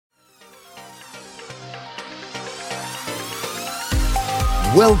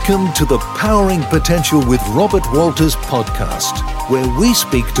Welcome to the Powering Potential with Robert Walters podcast, where we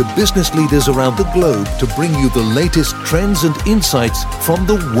speak to business leaders around the globe to bring you the latest trends and insights from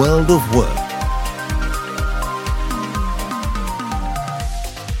the world of work.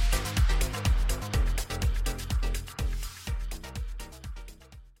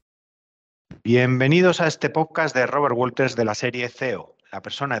 Bienvenidos a este podcast de Robert Walters de la serie CEO, la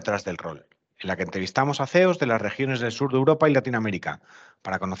persona detrás del rol, en la que entrevistamos a CEOs de las regiones del sur de Europa y Latinoamérica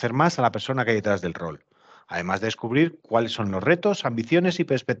para conocer más a la persona que hay detrás del rol, además de descubrir cuáles son los retos, ambiciones y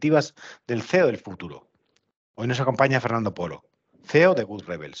perspectivas del CEO del futuro. Hoy nos acompaña Fernando Polo, CEO de Good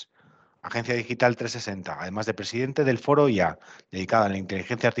Rebels, agencia digital 360, además de presidente del Foro AI, dedicada a la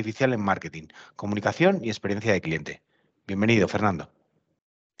inteligencia artificial en marketing, comunicación y experiencia de cliente. Bienvenido, Fernando.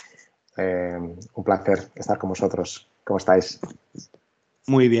 Un placer estar con vosotros. ¿Cómo estáis?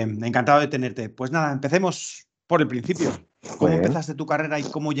 Muy bien, encantado de tenerte. Pues nada, empecemos por el principio. ¿Cómo empezaste tu carrera y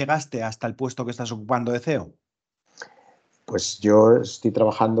cómo llegaste hasta el puesto que estás ocupando de CEO? Pues yo estoy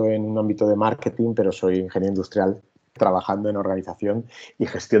trabajando en un ámbito de marketing, pero soy ingeniero industrial, trabajando en organización y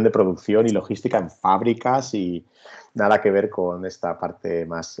gestión de producción y logística en fábricas y nada que ver con esta parte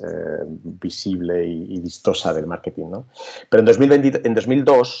más visible y vistosa del marketing, ¿no? Pero en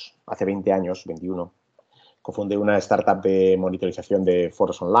 2002, hace 20 años, 21, cofundé una startup de monitorización de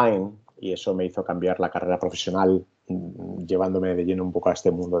foros online y eso me hizo cambiar la carrera profesional, llevándome de lleno un poco a este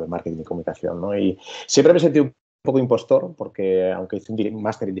mundo de marketing y comunicación, ¿no? Y siempre me sentí un poco impostor porque, aunque hice un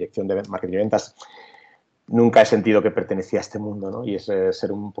máster en dirección de marketing y ventas, nunca he sentido que pertenecía a este mundo, ¿no? Y ese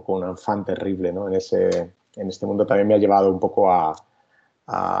ser un poco un enfant terrible, ¿no? En este mundo también me ha llevado un poco a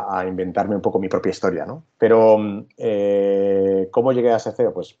inventarme un poco mi propia historia, ¿no? Pero, ¿cómo llegué a ser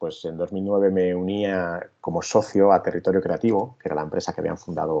CEO? Pues en 2009 me unía como socio a Territorio Creativo, que era la empresa que habían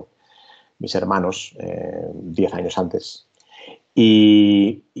fundado mis hermanos 10 años antes.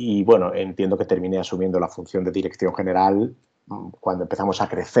 Y bueno, entiendo que terminé asumiendo la función de dirección general cuando empezamos a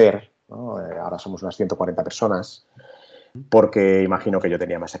crecer, ¿no? Ahora somos unas 140 personas, porque imagino que yo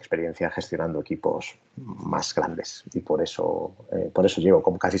tenía más experiencia gestionando equipos más grandes y por eso llego,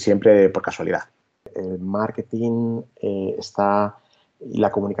 como casi siempre, por casualidad. El marketing y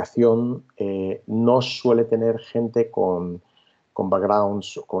la comunicación no suele tener gente con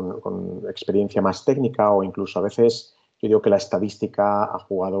backgrounds, con experiencia más técnica, o incluso a veces yo digo que la estadística ha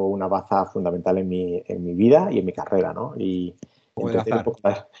jugado una baza fundamental en mi vida y en mi carrera, ¿no? Y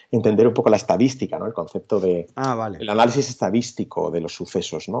entender un poco la estadística, ¿no? El concepto de el análisis estadístico de los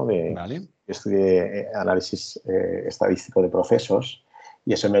sucesos, ¿no? Yo estudié análisis estadístico de procesos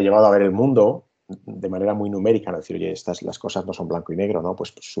y eso me ha llevado a ver el mundo de manera muy numérica, ¿no? Decir, oye, las cosas no son blanco y negro, ¿no?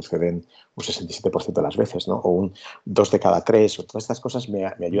 Pues suceden un 67% de las veces, ¿no? O un 2 de cada 3, o todas estas cosas me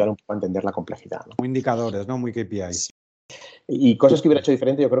ayudan un poco a entender la complejidad, ¿no? Muy indicadores, ¿no? Muy KPIs. Y cosas que hubiera hecho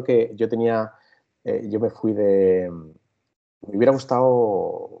diferente, yo creo que yo me hubiera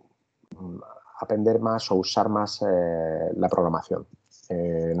gustado aprender más o usar más la programación.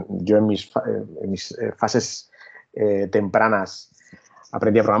 Yo en mis fases tempranas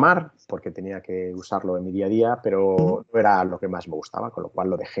aprendí a programar porque tenía que usarlo en mi día a día, pero no era lo que más me gustaba, con lo cual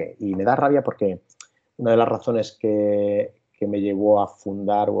lo dejé. Y me da rabia porque una de las razones que me llevó a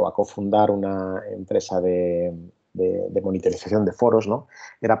fundar o a cofundar una empresa de monitorización de foros, ¿no?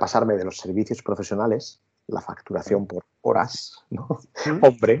 Era pasarme de los servicios profesionales, la facturación por horas, ¿no?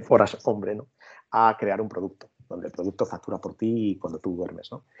 Horas hombre, ¿no? A crear un producto, donde el producto factura por ti cuando tú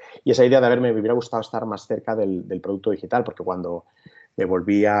duermes, ¿no? Y esa idea me hubiera gustado estar más cerca del producto digital, porque cuando me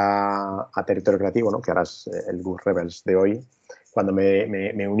volví a Territorio Creativo, ¿no? Que ahora es el Good Rebels de hoy, cuando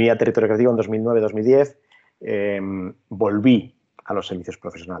me uní a Territorio Creativo en 2009-2010, volví a los servicios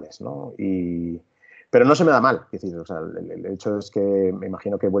profesionales, ¿no? Pero no se me da mal, es decir, o sea, el hecho es que me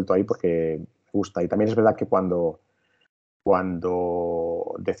imagino que he vuelto ahí porque me gusta. Y también es verdad que cuando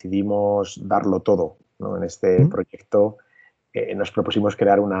decidimos darlo todo, ¿no? En este proyecto, nos propusimos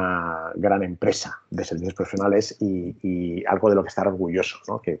crear una gran empresa de servicios profesionales y algo de lo que estar orgulloso,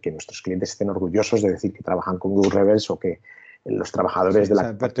 ¿no? Que nuestros clientes estén orgullosos de decir que trabajan con Good Rebels, o que los trabajadores de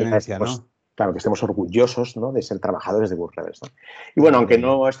la pertenencia, ¿no? Claro, que estemos orgullosos, ¿no? De ser trabajadores de Good Rebels, ¿no? Y bueno, aunque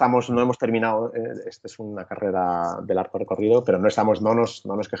no hemos terminado, esta es una carrera de largo recorrido, pero no nos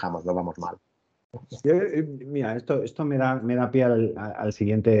quejamos, no vamos mal. Mira, esto me da pie a la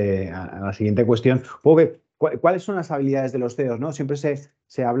siguiente cuestión. ¿Cuáles son las habilidades de los CEOs, ¿no? Siempre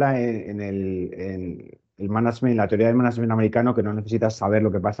se habla en el management, en la teoría del management americano, que no necesitas saber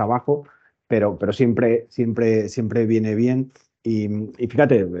lo que pasa abajo, pero siempre viene bien. Y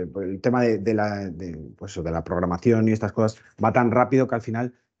fíjate, el tema de la programación y estas cosas va tan rápido que al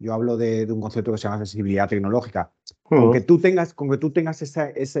final yo hablo de un concepto que se llama sensibilidad tecnológica. Con que tú tengas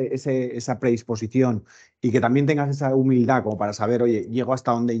esa predisposición y que también tengas esa humildad como para saber, oye, llego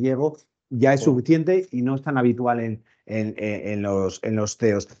hasta donde llego, ya es suficiente y no es tan habitual en los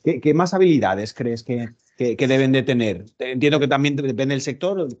CEOs. ¿Qué más habilidades crees que deben de tener? Entiendo que también depende del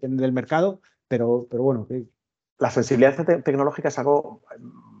sector, depende del mercado, pero bueno. La sensibilidad tecnológica es algo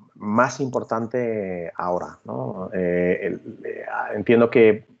más importante ahora, ¿no? Entiendo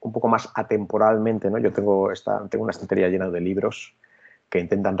que un poco más atemporalmente, ¿no? Yo tengo una estantería llena de libros que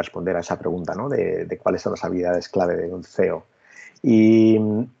intentan responder a esa pregunta, ¿no? de cuáles son las habilidades clave de un CEO.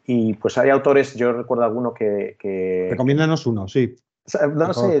 Y pues hay autores, yo recuerdo alguno Recomiéndanos uno, sí.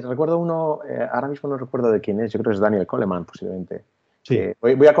 No sé, recuerdo uno, ahora mismo no recuerdo de quién es, yo creo que es Daniel Coleman, posiblemente. Sí.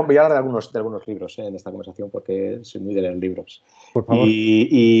 Voy a hablar de algunos libros en esta conversación porque soy muy de leer libros. Por favor.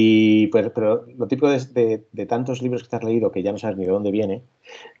 Pues, pero lo típico de tantos libros que te has leído que ya no sabes ni de dónde viene,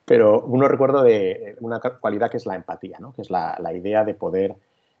 pero uno recuerdo de una cualidad que es la empatía, ¿no? Que es la idea de poder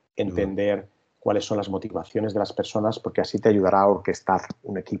entender cuáles son las motivaciones de las personas, porque así te ayudará a orquestar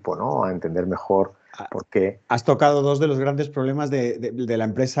un equipo, ¿no? A entender mejor por qué. Has tocado dos de los grandes problemas de la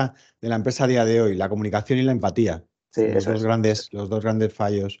empresa a día de hoy, la comunicación y la empatía. Sí, los dos grandes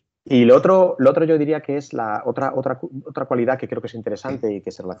fallos. Y lo otro yo diría que es la otra cualidad que creo que es interesante y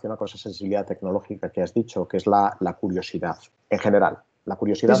que se relaciona con esa sensibilidad tecnológica que has dicho, que es la curiosidad en general. La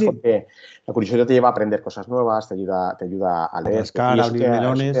curiosidad, Sí. Porque la curiosidad te lleva a aprender cosas nuevas, te ayuda a leer. Rascar, Y abrir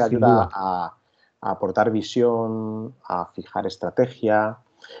melones, eso te sin ayuda duda. a aportar visión, a fijar estrategia.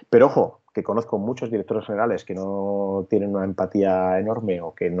 Pero ojo, que conozco muchos directores generales que no tienen una empatía enorme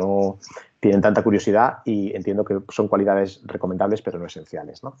o que no tienen tanta curiosidad, y entiendo que son cualidades recomendables pero no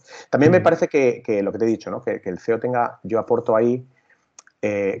esenciales, ¿no? También me parece que lo que te he dicho, ¿no? Que el CEO yo aporto ahí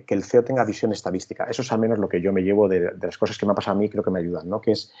que el CEO tenga visión estadística. Eso es al menos lo que yo me llevo de las cosas que me ha pasado a mí, creo que me ayudan, ¿no?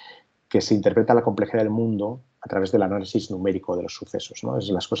 Que es que se interpreta la complejidad del mundo a través del análisis numérico de los sucesos, ¿no?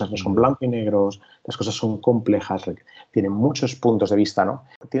 Las cosas no son blanco y negros, las cosas son complejas, tienen muchos puntos de vista, ¿no?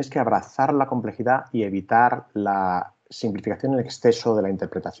 Tienes que abrazar la complejidad y evitar la simplificación en exceso de la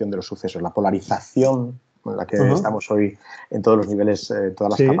interpretación de los sucesos, la polarización en la que estamos hoy en todos los niveles,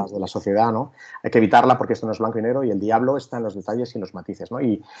 todas las capas de la sociedad, ¿no? Hay que evitarla porque esto no es blanco y negro y el diablo está en los detalles y en los matices, ¿no?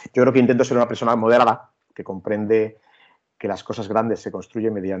 Y yo creo que intento ser una persona moderada que comprende que las cosas grandes se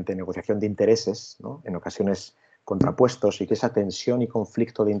construyen mediante negociación de intereses, ¿no? En ocasiones contrapuestos, y que esa tensión y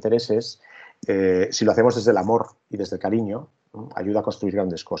conflicto de intereses, si lo hacemos desde el amor y desde el cariño, ¿no? Ayuda a construir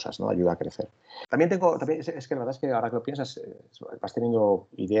grandes cosas, ¿no? Ayuda a crecer. También es que la verdad es que ahora que lo piensas, vas teniendo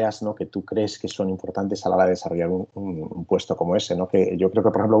ideas, ¿no? Que tú crees que son importantes a la hora de desarrollar un puesto como ese, ¿no? Que yo creo que,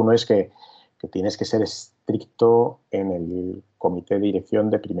 por ejemplo, uno es que tienes que ser estricto en el comité de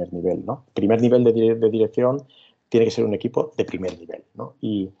dirección de primer nivel, ¿no? Primer nivel de dirección tiene que ser un equipo de primer nivel, ¿no?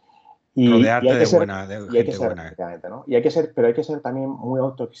 Rodearte hay que ser, de y hay que gente ser, buena. ¿no? Pero hay que ser también muy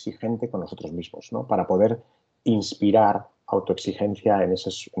autoexigente con nosotros mismos, ¿no? Para poder inspirar autoexigencia en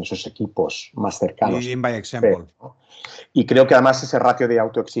esos equipos más cercanos. Leading by example. ¿No? Y creo que además ese ratio de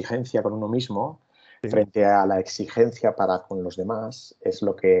autoexigencia con uno mismo frente a la exigencia para con los demás es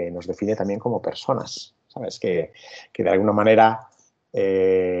lo que nos define también como personas, ¿sabes? Que de alguna manera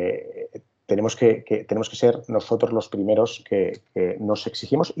tenemos que ser nosotros los primeros que nos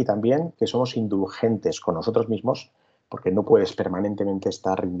exigimos, y también que somos indulgentes con nosotros mismos, porque no puedes permanentemente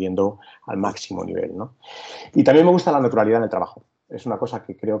estar rindiendo al máximo nivel, ¿no? Y también me gusta la naturalidad en el trabajo. Es una cosa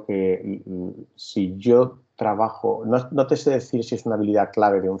que creo que si yo trabajo, no te sé decir si es una habilidad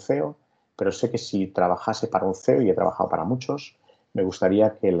clave de un CEO, pero sé que si trabajase para un CEO, y he trabajado para muchos, me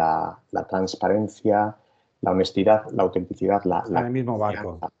gustaría que la transparencia, la honestidad, la autenticidad, en el mismo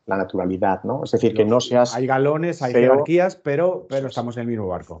barco. la naturalidad, ¿no? Es decir, que no seas... Hay galones, hay CEO, jerarquías, pero estamos en el mismo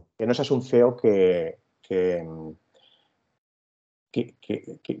barco. Que no seas un CEO que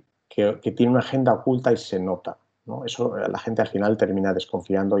tiene una agenda oculta y se nota, ¿no? Eso la gente al final termina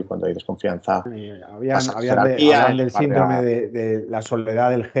desconfiando, y cuando hay desconfianza Hablan del síndrome de la soledad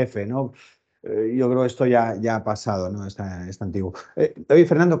del jefe, ¿no? Yo creo que esto ya ha pasado, ¿no? Está antiguo. Oye,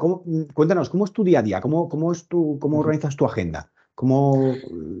 Fernando, cuéntanos, ¿cómo es tu día a día? ¿Cómo organizas tu agenda? No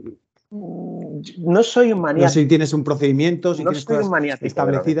soy un maniático. No sé si tienes un procedimiento, si No tienes soy un cosas maniático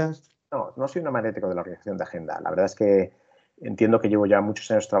establecidas. No soy un maniático de la organización de agenda. La verdad es que entiendo que llevo ya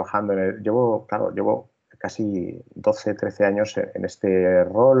muchos años trabajando llevo casi 12, 13 años en este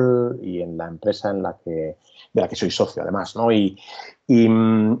rol y en la empresa de la que soy socio, además, ¿no? Y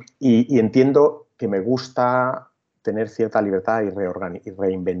entiendo que me gusta tener cierta libertad y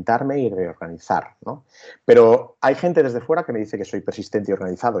reinventarme y reorganizar, ¿no? Pero hay gente desde fuera que me dice que soy persistente y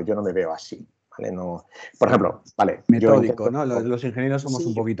organizado. Yo no me veo así. ¿vale? No, por ejemplo, vale. Metódico, ¿no? Los ingenieros somos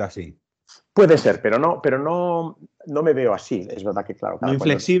un poquito así. Puede ser, pero no me veo así. Es verdad que, claro, No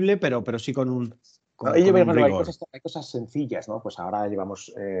inflexible, pero sí con un rigor. Hay cosas sencillas, ¿no? Pues ahora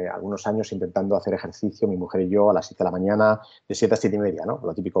llevamos algunos años intentando hacer ejercicio, mi mujer y yo, a las 7 de la mañana, de 7 a 7 y media, ¿no?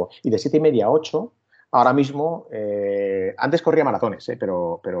 Lo típico. Y de 7 y media a 8, ahora mismo, antes corría maratones,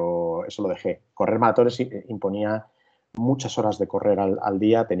 pero eso lo dejé. Correr maratones imponía muchas horas de correr al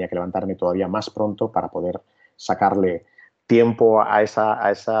día, tenía que levantarme todavía más pronto para poder sacarle tiempo a ese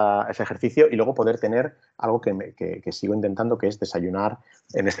ejercicio y luego poder tener algo que sigo intentando, que es desayunar,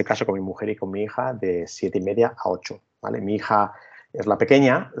 en este caso con mi mujer y con mi hija, de 7 y media a 8. ¿Vale? Mi hija es la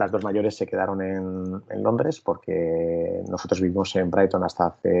pequeña, las dos mayores se quedaron en Londres porque nosotros vivimos en Brighton hasta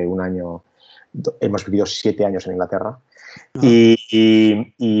hace un año, hemos vivido 7 años en Inglaterra.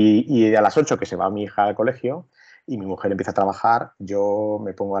 Y a las 8 que se va mi hija al colegio y mi mujer empieza a trabajar, yo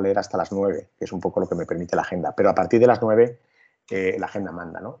me pongo a leer hasta las 9, que es un poco lo que me permite la agenda. Pero a partir de las 9 la agenda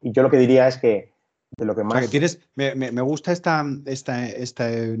manda, ¿no? Y yo lo que diría es que de lo que más... O sea, que tienes, me gusta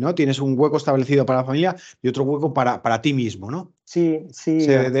 ¿no? Tienes un hueco establecido para la familia y otro hueco para ti mismo, ¿no? Sí.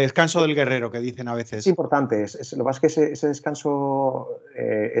 Descanso del guerrero, que dicen a veces. Es importante. Lo que pasa es que ese descanso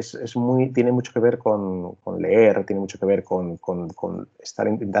tiene mucho que ver con leer, tiene mucho que ver con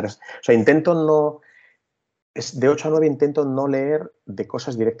intentar... O sea, intento no... De 8 a 9 intento no leer de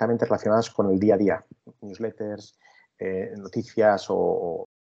cosas directamente relacionadas con el día a día. Newsletters, noticias o...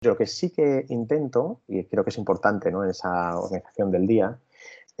 Yo lo que sí que intento, y creo que es importante, ¿no?, en esa organización del día,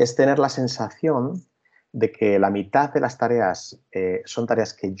 es tener la sensación de que la mitad de las tareas son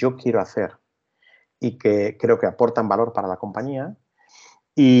tareas que yo quiero hacer y que creo que aportan valor para la compañía,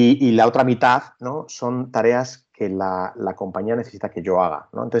 y la otra mitad, ¿no?, son tareas que la compañía necesita que yo haga,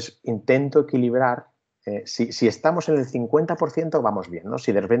 ¿no? Entonces, intento equilibrar. Si estamos en el 50%, vamos bien, ¿no?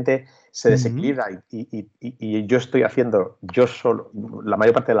 Si de repente se desequilibra y yo estoy haciendo, yo solo, la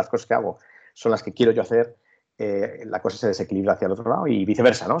mayor parte de las cosas que hago son las que quiero yo hacer, la cosa se desequilibra hacia el otro lado y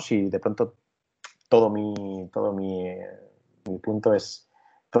viceversa, ¿no? Si de pronto todo mi punto es,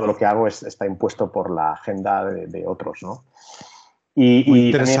 todo lo que hago está impuesto por la agenda de otros, ¿no? Muy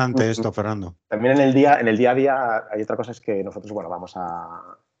interesante esto, Fernando. También en el día a día hay otra cosa, es que nosotros, bueno, vamos a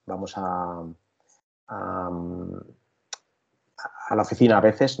la oficina a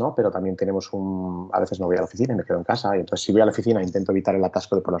veces, ¿no? Pero también a veces no voy a la oficina y me quedo en casa, y entonces si voy a la oficina intento evitar el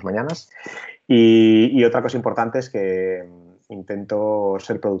atasco de por las mañanas. Y otra cosa importante es que intento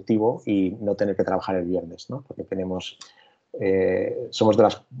ser productivo y no tener que trabajar el viernes, ¿no? Porque somos de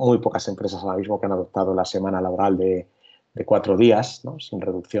las muy pocas empresas ahora mismo que han adoptado la semana laboral de 4 días, ¿no?, sin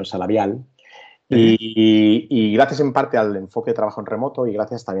reducción salarial. Y gracias en parte al enfoque de trabajo en remoto y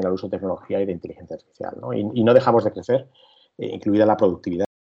gracias también al uso de tecnología y de inteligencia artificial, ¿no? Y no dejamos de crecer, incluida la productividad.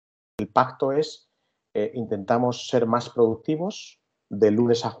 El pacto es, intentamos ser más productivos de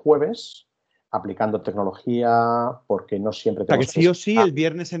lunes a jueves, aplicando tecnología, porque no siempre tenemos... O sea, que sí o sí, el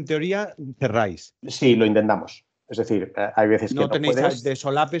viernes en teoría cerráis. Sí, lo intentamos. Es decir, hay veces que no tenéis puedes... de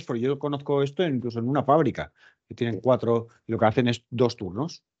solapes, porque yo conozco esto incluso en una fábrica, que tienen 4, y lo que hacen es 2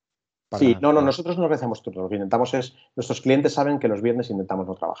 turnos. Sí, nosotros no hacemos turnos. Lo que intentamos es, nuestros clientes saben que los viernes intentamos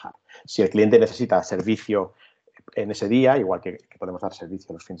no trabajar. Si el cliente necesita servicio en ese día, igual que podemos dar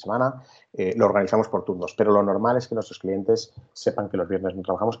servicio los fines de semana, lo organizamos por turnos. Pero lo normal es que nuestros clientes sepan que los viernes no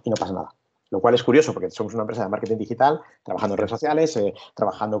trabajamos y no pasa nada. Lo cual es curioso porque somos una empresa de marketing digital, trabajando en redes sociales,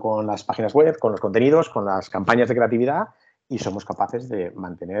 trabajando con las páginas web, con los contenidos, con las campañas de creatividad, y somos capaces de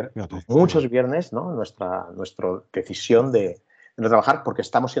mantener muchos viernes, ¿no?, nuestra decisión de no trabajar, porque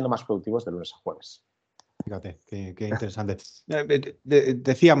estamos siendo más productivos de lunes a jueves. Fíjate, qué interesante.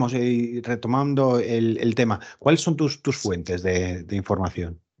 Decíamos, y retomando el tema, ¿cuáles son tus fuentes de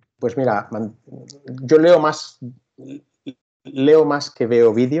información? Pues mira, yo leo más que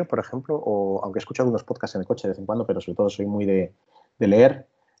veo vídeo, por ejemplo, o aunque escucho algunos podcasts en el coche de vez en cuando, pero sobre todo soy muy de leer.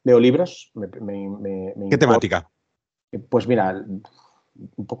 Leo libros. ¿Qué temática? Pues mira,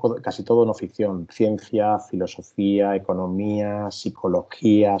 un poco, casi todo no ficción. Ciencia, filosofía, economía,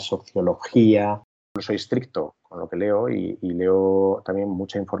 psicología, sociología. No soy estricto con lo que leo y leo también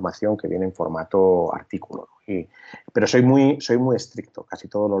mucha información que viene en formato artículo, ¿no? Pero soy muy estricto. Casi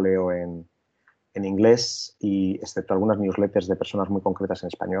todo lo leo en inglés, y excepto algunas newsletters de personas muy concretas en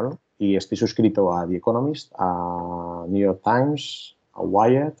español. Y estoy suscrito a The Economist, a New York Times, a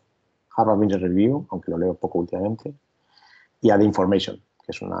Wired, Harvard Business Review, aunque lo leo poco últimamente, y a The Information,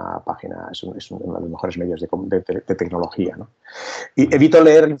 que es una página, es uno de los mejores medios de tecnología, ¿no? Y evito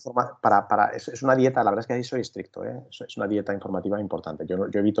leer es una dieta, la verdad es que ahí soy estricto, ¿eh? Es una dieta informativa importante. Yo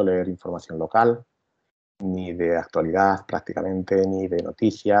evito leer información local, ni de actualidad prácticamente, ni de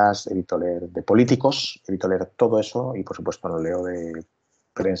noticias. Evito leer de políticos, evito leer todo eso y, por supuesto, no leo de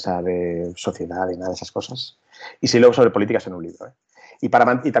prensa, de sociedad y nada de esas cosas. Y sí leo sobre políticas en un libro. Y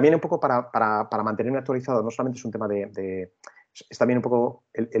también un poco para mantenerme actualizado, no solamente es un tema es también un poco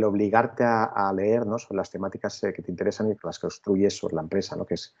el obligarte a leer, ¿no?, sobre las temáticas que te interesan y las que construyes sobre la empresa, ¿no?,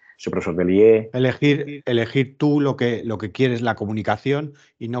 que es soy profesor del IE. Elegir tú lo que quieres, la comunicación,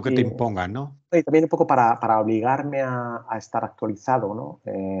 y no que te Y, impongan, ¿no? y también un poco para obligarme a estar actualizado, ¿no?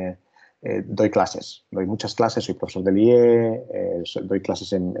 Doy clases, doy muchas clases, soy profesor del IE, doy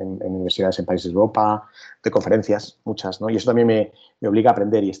clases en universidades en países de Europa, doy conferencias, muchas, ¿no? Y eso también me obliga a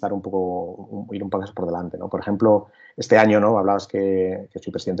aprender y estar ir un poco por delante, ¿no? Por ejemplo, este año, ¿no?, hablabas que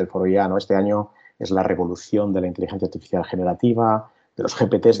soy presidente del Foro AI, ¿no? Este año es la revolución de la inteligencia artificial generativa, de los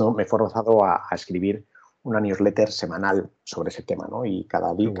GPTs, ¿no? Me he forzado a escribir una newsletter semanal sobre ese tema, ¿no? Y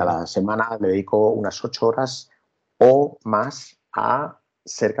cada semana le dedico unas 8 horas o más a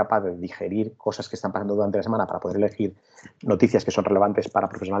ser capaz de digerir cosas que están pasando durante la semana para poder elegir noticias que son relevantes para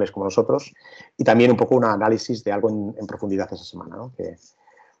profesionales como nosotros, y también un poco un análisis de algo en profundidad esa semana, ¿no?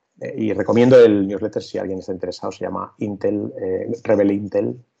 Y recomiendo el newsletter si alguien está interesado. Se llama Rebel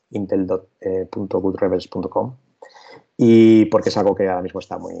Intel, intel.goodrebels.com. Y porque es algo que ahora mismo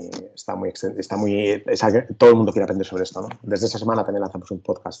todo el mundo quiere aprender sobre esto, ¿no? Desde esa semana también lanzamos un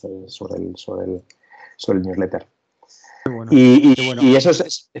podcast sobre el newsletter. Qué bueno, y qué bueno. y eso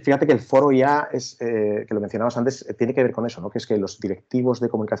fíjate que el foro ya que lo mencionabas antes, tiene que ver con eso, ¿no? Que es que los directivos de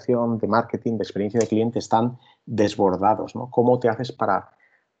comunicación, de marketing, de experiencia de cliente están desbordados, ¿no? ¿Cómo te haces para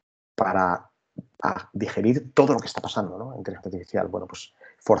digerir todo lo que está pasando, ¿no?, en inteligencia artificial? Bueno, pues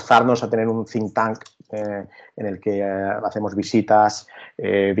forzarnos a tener un think tank en el que hacemos visitas,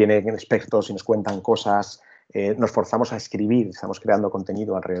 vienen expertos y nos cuentan cosas, nos forzamos a escribir, estamos creando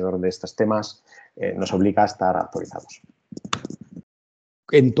contenido alrededor de estos temas, nos obliga a estar actualizados.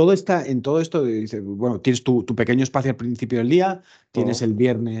 En todo esto, bueno, tienes tu pequeño espacio al principio del día, tienes el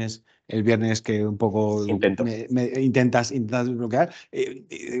viernes que un poco Intento. intentas bloquear,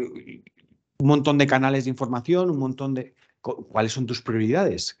 un montón de canales de información, un montón de... ¿Cuáles son tus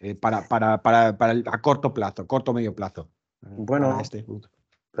prioridades a corto plazo, corto medio plazo? Para Bueno, este punto.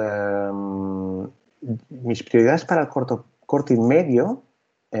 mis prioridades para el corto y medio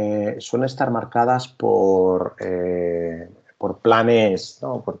suelen estar marcadas por planes,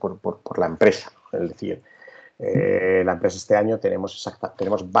 ¿no?, por la empresa. Es decir, la empresa este año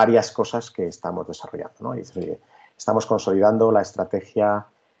tenemos varias cosas que estamos desarrollando, ¿no? Y estamos consolidando la estrategia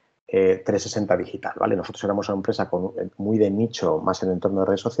 360 digital, ¿vale? Nosotros éramos una empresa muy de nicho, más en el entorno de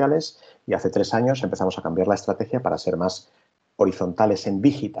redes sociales, y hace 3 años empezamos a cambiar la estrategia para ser más horizontales en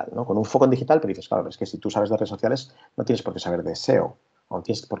digital, ¿no? Con un foco en digital, pero dices, claro, es que si tú sabes de redes sociales no tienes por qué saber de SEO, o no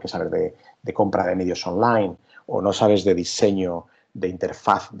tienes por qué saber de compra de medios online, o no sabes de diseño de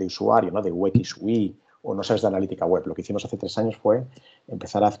interfaz de usuario, ¿no?, de UX UI, o no sabes de analítica web. Lo que hicimos hace 3 años fue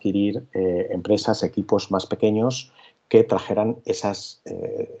empezar a adquirir empresas, equipos más pequeños que trajeran esas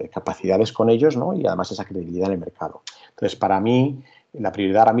capacidades con ellos, ¿no?, y además esa credibilidad en el mercado. Entonces, para mí, la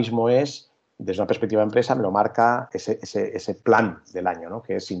prioridad ahora mismo es, desde una perspectiva de empresa, me lo marca ese plan del año, ¿no?,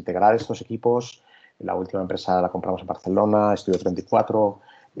 que es integrar estos equipos. La última empresa la compramos en Barcelona, Estudio 34,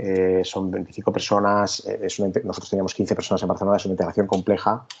 son 25 personas, nosotros teníamos 15 personas en Barcelona, es una integración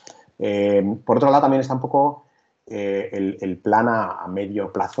compleja. Por otro lado, también está un poco el plan a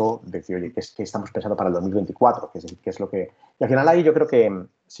medio plazo, de decir, oye, ¿qué estamos pensando para el 2024? ¿Qué es lo que...? Y al final ahí yo creo que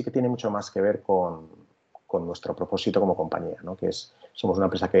sí que tiene mucho más que ver con nuestro propósito como compañía, ¿no? Somos una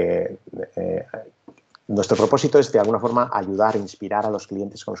empresa que nuestro propósito es de alguna forma ayudar e inspirar a los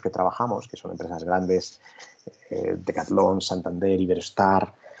clientes con los que trabajamos, que son empresas grandes, Decathlon, Santander,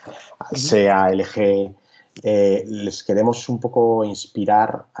 Iberostar, SEA, LG. Les queremos un poco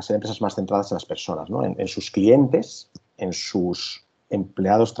inspirar a ser empresas más centradas en las personas, ¿no?, en sus clientes, en sus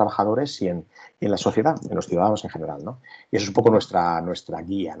empleados, trabajadores y en la sociedad, en los ciudadanos en general, ¿no? Y eso es un poco nuestra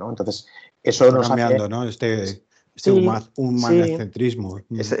guía, ¿no? Entonces, eso Está nos cambiando, hace... ¿no? Este Sí, sí. humanocentrismo.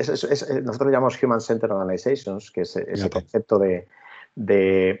 Nosotros lo llamamos Human Centered Organizations, que es ese Fíjate. concepto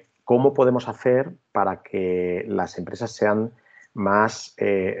de cómo podemos hacer para que las empresas sean más,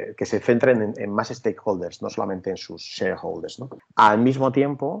 que se centren en más stakeholders, no solamente en sus shareholders, ¿no? Al mismo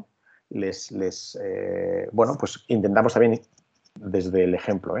tiempo, bueno, pues intentamos también desde el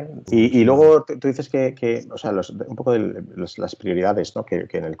ejemplo, ¿eh? Y luego tú dices que o sea, un poco de las prioridades, ¿no? Que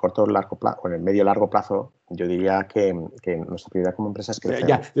en el corto largo plazo o en el medio largo plazo, yo diría que nuestra prioridad como empresa es crecer.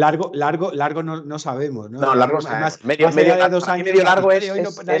 Ya, largo no sabemos, ¿no? No, largo, Es más, medio más allá de largo, 2 para mí anos, medio largo hoy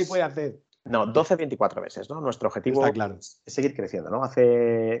nadie puede hacer. No, 12-24 meses, ¿no? Nuestro objetivo Está claro. es seguir creciendo, ¿no?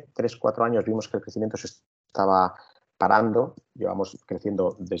 Hace 3-4 años vimos que el crecimiento se estaba parando. Llevamos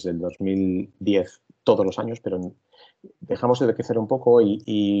creciendo desde el 2010 todos los años, pero dejamos de crecer un poco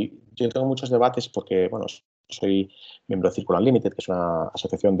y yo tengo muchos debates porque, bueno, soy miembro de Circular Unlimited, que es una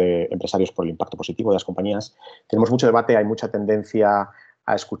asociación de empresarios por el impacto positivo de las compañías. Tenemos mucho debate, hay mucha tendencia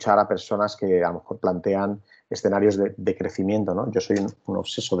a escuchar a personas que a lo mejor plantean escenarios de crecimiento, ¿no? Yo soy un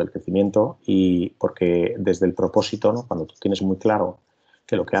obseso del crecimiento y porque desde el propósito, ¿no? Cuando tú tienes muy claro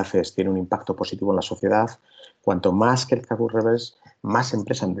que lo que haces tiene un impacto positivo en la sociedad, cuanto más crezca Good Rebels, más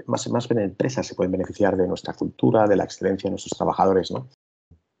empresas se pueden beneficiar de nuestra cultura, de la excelencia de nuestros trabajadores, ¿no?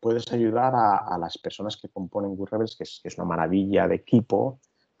 Puedes ayudar a las personas que componen Good Rebels, que es una maravilla de equipo,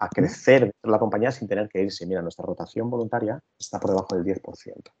 a crecer dentro de la compañía sin tener que irse. Mira, nuestra rotación voluntaria está por debajo del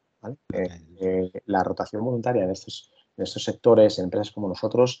 10%. ¿Vale? La rotación voluntaria en estos sectores, en empresas como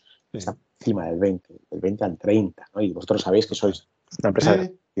nosotros, está por encima del 20 al 30%, ¿no? Y vosotros sabéis que sois una empresa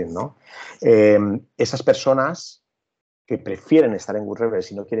de ¿no? Esas personas que prefieren estar en Good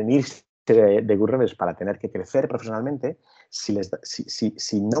Rebels y no quieren irse de Good Rebels para tener que crecer profesionalmente, si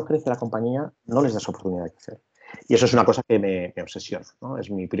no crece la compañía, no les das oportunidad de crecer. Y eso es una cosa que me obsesiona, ¿no? Es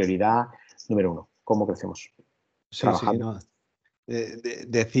mi prioridad número 1. ¿Cómo crecemos? Trabajando. Sí, no.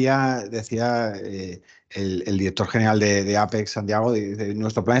 Decía el director general de Apex, Santiago,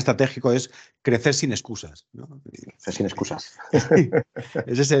 nuestro plan estratégico es crecer sin excusas, ¿no? Crecer sin excusas.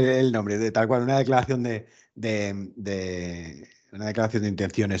 Ese es el nombre, de tal cual, una declaración una declaración de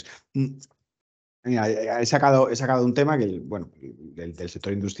intenciones. Mira, he sacado un tema bueno, del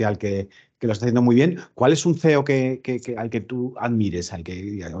sector industrial que lo está haciendo muy bien. ¿Cuál es un CEO al que tú admires, al que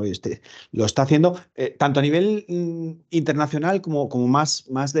digas, oye, lo está haciendo tanto a nivel internacional como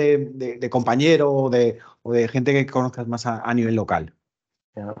más de compañero o de gente que conozcas más a nivel local?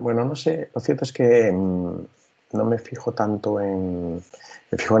 Bueno, no sé. Lo cierto es que no me fijo tanto me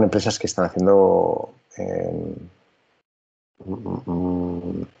fijo en empresas que están haciendo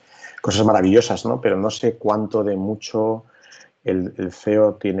cosas maravillosas, ¿no? Pero no sé cuánto de mucho el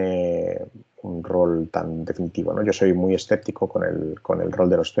CEO tiene un rol tan definitivo, ¿no? Yo soy muy escéptico con el rol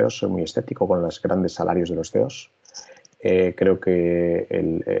de los CEOs, soy muy escéptico con los grandes salarios de los CEOs. Creo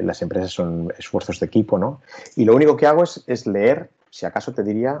que las empresas son esfuerzos de equipo, ¿no? Y lo único que hago es leer, si acaso te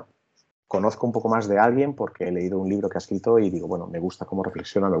diría, conozco un poco más de alguien porque he leído un libro que ha escrito y digo, bueno, me gusta cómo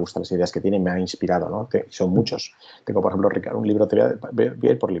reflexiona, me gustan las ideas que tiene, me ha inspirado, ¿no? Son muchos. Tengo, por ejemplo, un libro, voy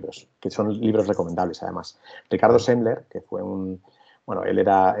a ir por libros, que son libros recomendables, además. Ricardo Semler, que fue bueno, él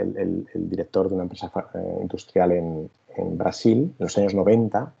era el director de una empresa industrial en Brasil en los años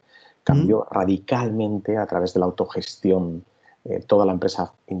 90, cambió radicalmente a través de la autogestión toda la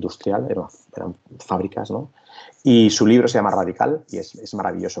empresa industrial, eran fábricas, ¿no? Y su libro se llama Radical y es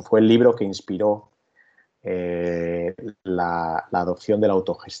maravilloso. Fue el libro que inspiró la adopción de la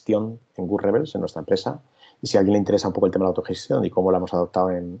autogestión en Good Rebels, en nuestra empresa. Y si a alguien le interesa un poco el tema de la autogestión y cómo la hemos adoptado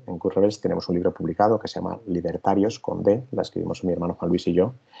en Good Rebels, tenemos un libro publicado que se llama Libertarios, con D, la escribimos mi hermano Juan Luis y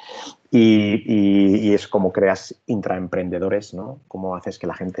yo. Y es como creas intraemprendedores, ¿no? Cómo haces que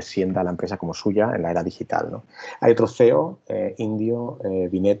la gente sienta la empresa como suya en la era digital, ¿no? Hay otro CEO indio,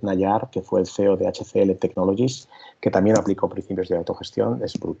 Vineet Nayar, que fue el CEO de HCL Technologies, que también aplicó principios de autogestión.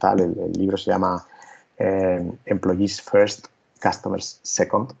 Es brutal. El libro se llama Employees First, Customers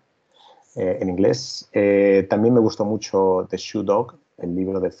Second, en inglés. También me gustó mucho The Shoe Dog, el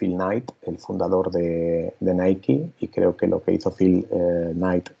libro de Phil Knight, el fundador de Nike, y creo que lo que hizo Phil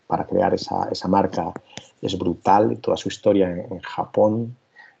Knight para crear esa marca es brutal, toda su historia en Japón,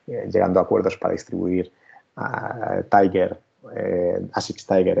 llegando a acuerdos para distribuir Asics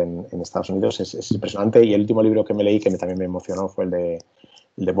Tiger en Estados Unidos, es impresionante. Y el último libro que me leí, que también me emocionó, fue el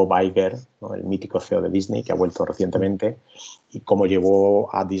de Bob Iger, ¿no? El mítico CEO de Disney, que ha vuelto recientemente, y cómo llevó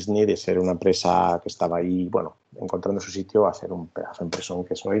a Disney de ser una empresa que estaba ahí, bueno, encontrando su sitio, a ser un pedazo de empresón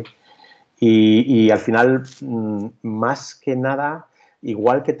que soy. Y al final, más que nada,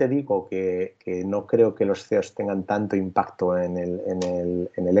 igual que te digo que no creo que los CEOs tengan tanto impacto en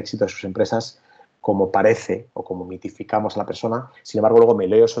el éxito de sus empresas como parece o como mitificamos a la persona, sin embargo, luego me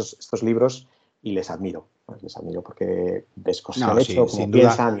leo estos libros y les admiro. Les admiro porque ves cosas que han hecho, cómo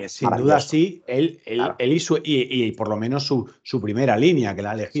piensan, y es sin duda sí, Claro. él y por lo menos su primera línea que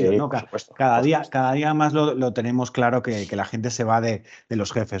la ha elegido, Sí, ¿no? por supuesto. Cada día más lo tenemos claro que la gente se va de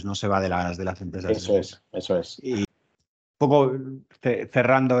los jefes, no se va de las empresas. Eso es. Y un poco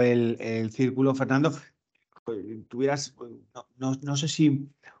cerrando el círculo, Fernando, tuvieras, no sé si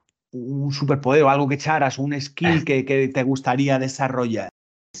un superpoder o algo que echaras, un skill que te gustaría desarrollar.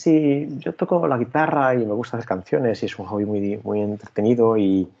 Sí, yo toco la guitarra y me gusta hacer canciones y es un hobby muy, muy entretenido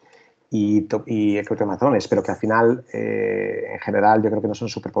y y matones, pero que al final, en general, yo creo que no son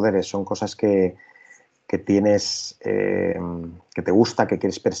superpoderes, son cosas que tienes, que te gusta, que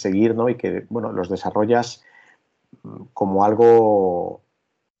quieres perseguir, ¿no? Y que, bueno, los desarrollas como algo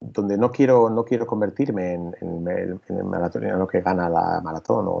donde no quiero convertirme en el maratoniano que gana la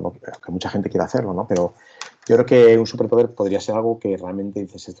maratón, que mucha gente quiere hacerlo, ¿no? Pero yo creo que un superpoder podría ser algo que realmente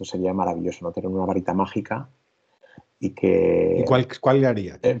dices, esto sería maravilloso, ¿no? Tener una varita mágica y que... ¿Y cuál le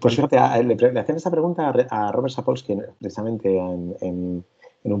haría? Pues fíjate, le hacían esta pregunta a Robert Sapolsky precisamente en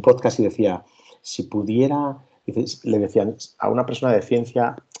un podcast y decía, si pudiera, le decían a una persona de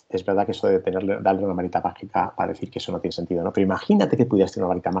ciencia, es verdad que eso de darle una varita mágica para decir que eso no tiene sentido, ¿no? Pero imagínate que pudieras tener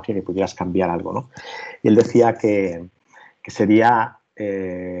una varita mágica y pudieras cambiar algo, ¿no? Y él decía que sería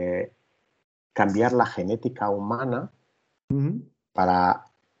cambiar la genética humana para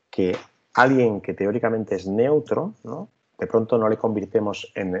que alguien que teóricamente es neutro, ¿no? De pronto no le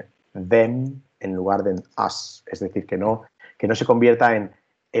convirtemos en them en lugar de en us. Es decir, que no se convierta en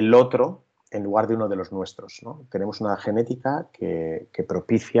el otro en lugar de uno de los nuestros, ¿no? Tenemos una genética que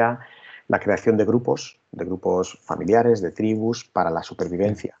propicia la creación de grupos familiares, de tribus, para la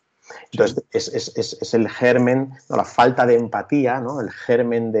supervivencia. Entonces, es el germen, ¿no? La falta de empatía, ¿no? El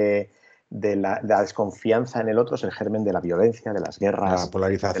germen de la desconfianza en el otro es el germen de la violencia, de las guerras. La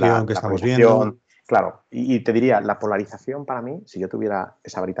polarización que estamos viendo. Claro, y te diría, la polarización para mí, si yo tuviera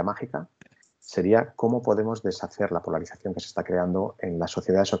esa varita mágica, sería cómo podemos deshacer la polarización que se está creando en las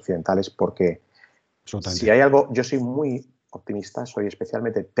sociedades occidentales, porque si hay algo, yo soy muy optimista, soy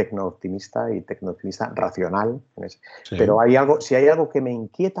especialmente tecno-optimista y tecno-optimista racional, pero si hay algo que me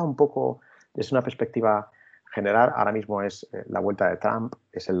inquieta un poco desde una perspectiva general, ahora mismo es la vuelta de Trump,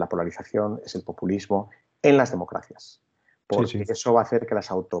 es la polarización, es el populismo en las democracias, porque eso va a hacer que las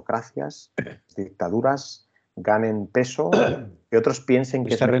autocracias, dictaduras, ganen peso y otros piensen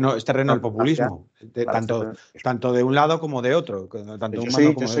que es terreno el populismo, tanto de un lado como de otro.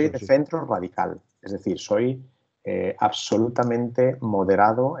 Yo soy de centro radical, es decir, soy absolutamente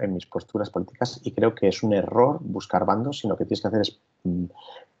moderado en mis posturas políticas y creo que es un error buscar bandos, sino que tienes que hacer es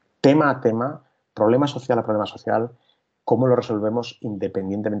tema a tema, problema social a problema social, cómo lo resolvemos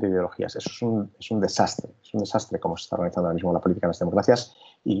independientemente de ideologías. Eso es un desastre cómo se está organizando ahora mismo la política en las democracias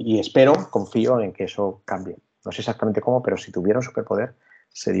y confío en que eso cambie. No sé exactamente cómo, pero si tuviera un superpoder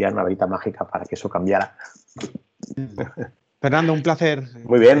sería una varita mágica para que eso cambiara. Fernando, un placer.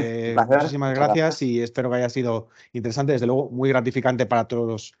 Muy bien, un placer. Muchísimas gracias y espero que haya sido interesante, desde luego muy gratificante para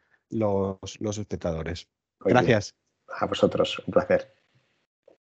todos los espectadores. Gracias. A vosotros, un placer.